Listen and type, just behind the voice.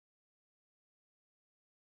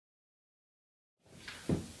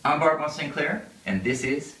I'm Barbara Sinclair, and this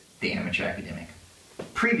is The Amateur Academic.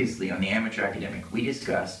 Previously on The Amateur Academic, we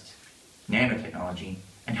discussed nanotechnology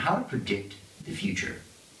and how to predict the future.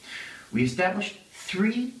 We established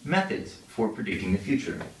 3 methods for predicting the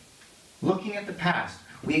future. Looking at the past,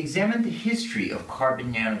 we examined the history of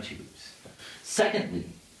carbon nanotubes. Secondly,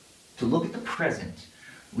 to look at the present,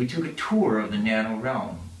 we took a tour of the nano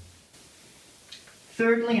realm.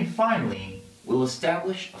 Thirdly and finally, we'll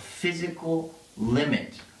establish a physical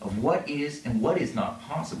limit of what is and what is not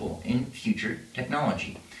possible in future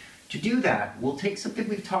technology. To do that, we'll take something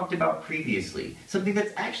we've talked about previously, something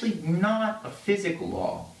that's actually not a physical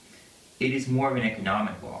law. It is more of an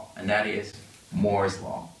economic law, and that is Moore's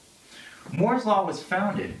Law. Moore's Law was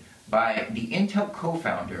founded by the Intel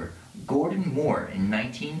co-founder Gordon Moore in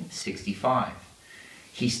 1965.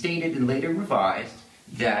 He stated and later revised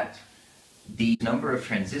that the number of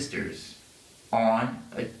transistors on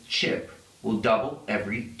a chip will double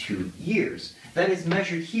every 2 years. That is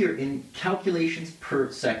measured here in calculations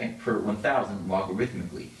per second per 1,000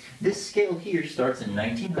 logarithmically. This scale here starts in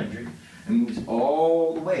 1900 and moves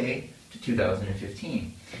all the way to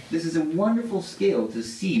 2015. This is a wonderful scale to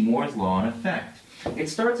see Moore's Law in effect. It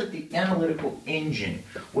starts at the analytical engine,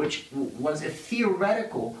 which was a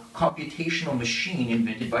theoretical computational machine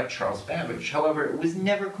invented by Charles Babbage. However, it was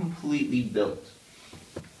never completely built.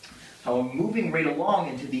 However, moving right along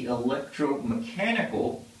into the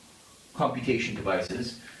electromechanical computation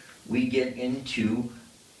devices, we get into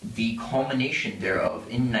the culmination thereof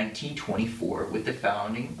in 1924 with the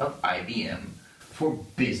founding of IBM for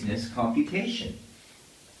business computation.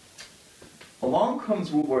 Along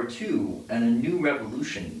comes World War II, and a new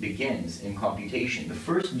revolution begins in computation. The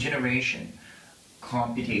first generation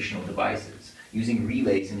computational devices using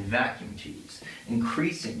relays and vacuum tubes,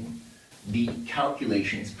 increasing the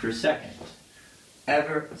calculations per second,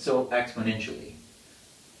 ever so exponentially.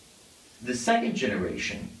 The second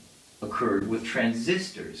generation occurred with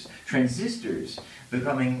transistors. Transistors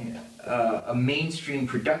becoming a mainstream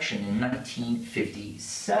production in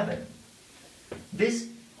 1957. This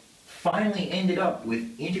finally ended up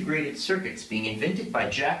with integrated circuits being invented by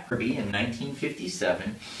Jack Kirby in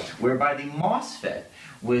 1957, whereby the MOSFET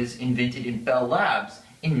was invented in Bell Labs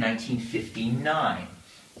in 1959.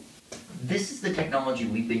 This is the technology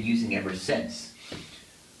we've been using ever since.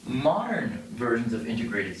 Modern versions of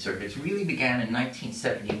integrated circuits really began in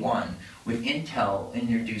 1971 with Intel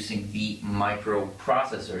introducing the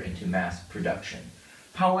microprocessor into mass production.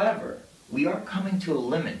 However, we are coming to a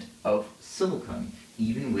limit of silicon,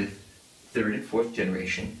 even with 3rd and 4th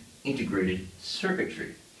generation integrated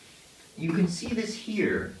circuitry. You can see this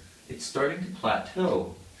here. It's starting to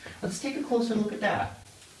plateau. Let's take a closer look at that.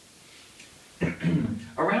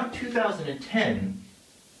 Around 2010,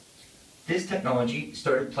 this technology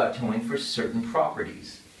started plateauing for certain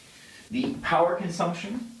properties. The power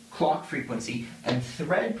consumption, clock frequency, and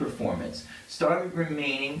thread performance started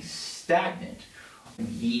remaining stagnant.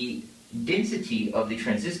 The density of the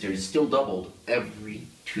transistors still doubled every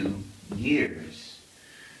 2 years.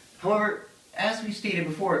 However, as we stated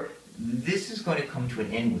before, this is going to come to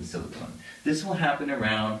an end with silicon. This will happen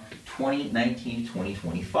around 2019 to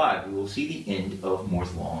 2025. We will see the end of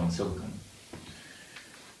Moore's Law on silicon.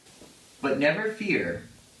 But never fear,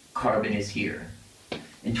 carbon is here.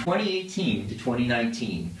 In 2018 to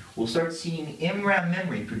 2019, we'll start seeing MRAM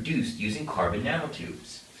memory produced using carbon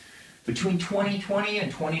nanotubes. Between 2020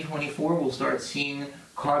 and 2024, we'll start seeing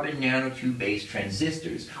carbon nanotube-based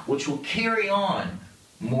transistors, which will carry on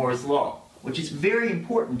Moore's Law, which is very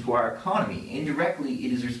important to our economy. Indirectly,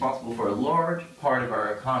 it is responsible for a large part of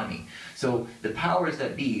our economy. So the powers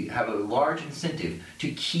that be have a large incentive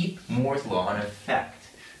to keep Moore's Law in effect.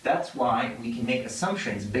 That's why we can make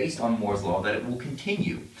assumptions based on Moore's Law that it will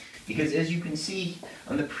continue. Because as you can see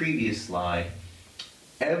on the previous slide,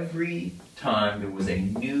 every time there was a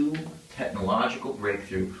new technological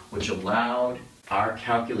breakthrough which allowed our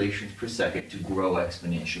calculations per second to grow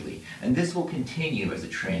exponentially. And this will continue as a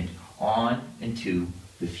trend on into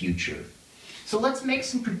the future. So let's make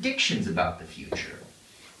some predictions about the future.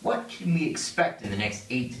 What can we expect in the next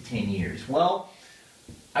 8 to 10 years? Well,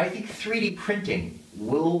 I think 3D printing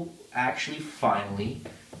will actually finally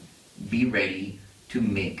be ready to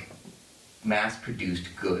make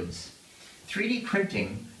mass-produced goods. 3D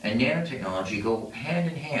printing and nanotechnology go hand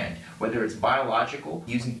in hand, whether it's biological,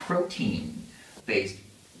 using protein-based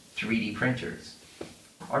 3D printers,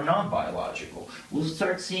 or non-biological. We'll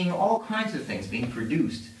start seeing all kinds of things being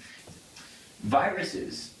produced.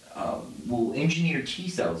 Viruses will engineer T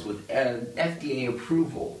cells with FDA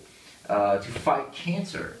approval to fight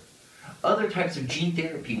cancer. Other types of gene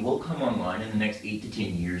therapy will come online in the next 8 to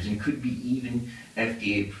 10 years and could be even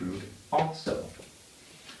FDA approved also.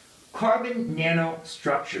 Carbon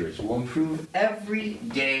nanostructures will improve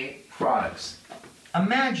everyday products.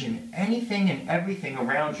 Imagine anything and everything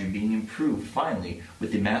around you being improved finally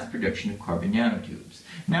with the mass production of carbon nanotubes.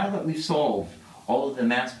 Now that we've solved all of the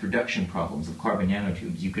mass production problems of carbon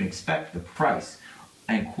nanotubes, you can expect the price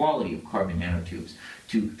and quality of carbon nanotubes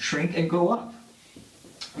to shrink and go up.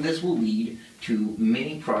 This will lead to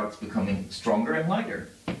many products becoming stronger and lighter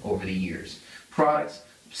over the years. Products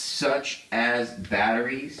such as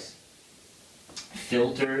batteries,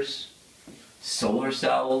 filters, solar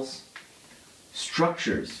cells,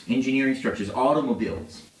 structures, engineering structures,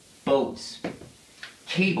 automobiles, boats,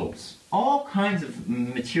 cables, all kinds of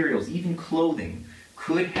materials, even clothing,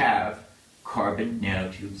 could have carbon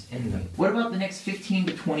nanotubes in them. What about the next 15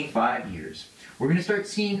 to 25 years? We're going to start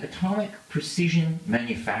seeing atomic precision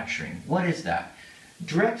manufacturing. What is that?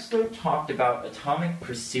 Drexler talked about atomic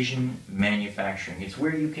precision manufacturing. It's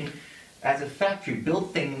where you can, as a factory,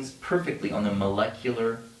 build things perfectly on the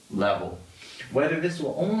molecular level. Whether this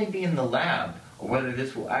will only be in the lab, or whether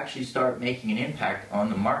this will actually start making an impact on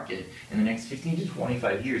the market in the next 15 to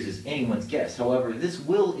 25 years is anyone's guess. However, this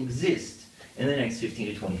will exist in the next 15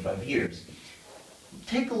 to 25 years.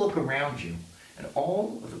 Take a look around you at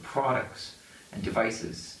all of the products and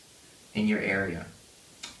devices in your area.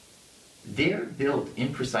 They're built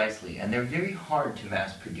imprecisely and they're very hard to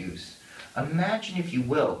mass produce. Imagine, if you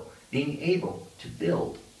will, being able to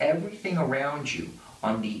build everything around you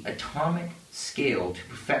on the atomic scale to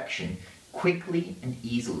perfection quickly and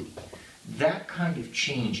easily. That kind of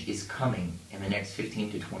change is coming in the next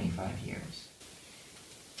 15 to 25 years.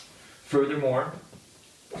 Furthermore,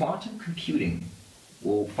 quantum computing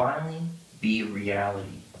will finally be a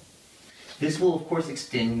reality. This will, of course,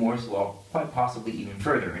 extend Moore's law quite possibly even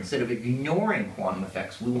further. Instead of ignoring quantum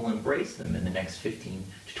effects, we will embrace them in the next 15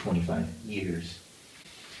 to 25 years.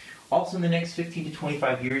 Also, in the next 15 to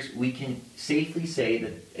 25 years, we can safely say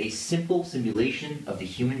that a simple simulation of the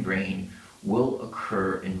human brain will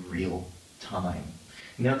occur in real time.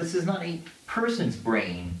 Now, this is not a person's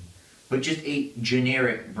brain, but just a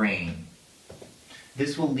generic brain.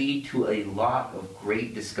 This will lead to a lot of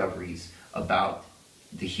great discoveries about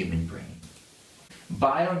the human brain.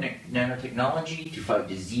 Nanotechnology to fight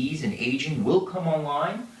disease and aging will come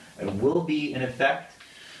online and will be in effect,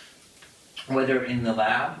 whether in the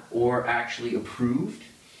lab or actually approved.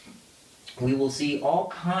 We will see all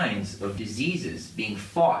kinds of diseases being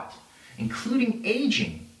fought, including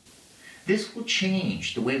aging. This will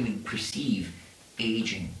change the way we perceive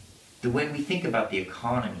aging, the way we think about the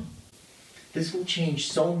economy. This will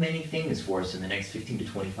change so many things for us in the next 15 to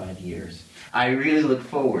 25 years. I really look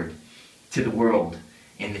forward to the world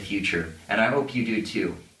in the future, and I hope you do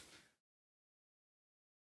too.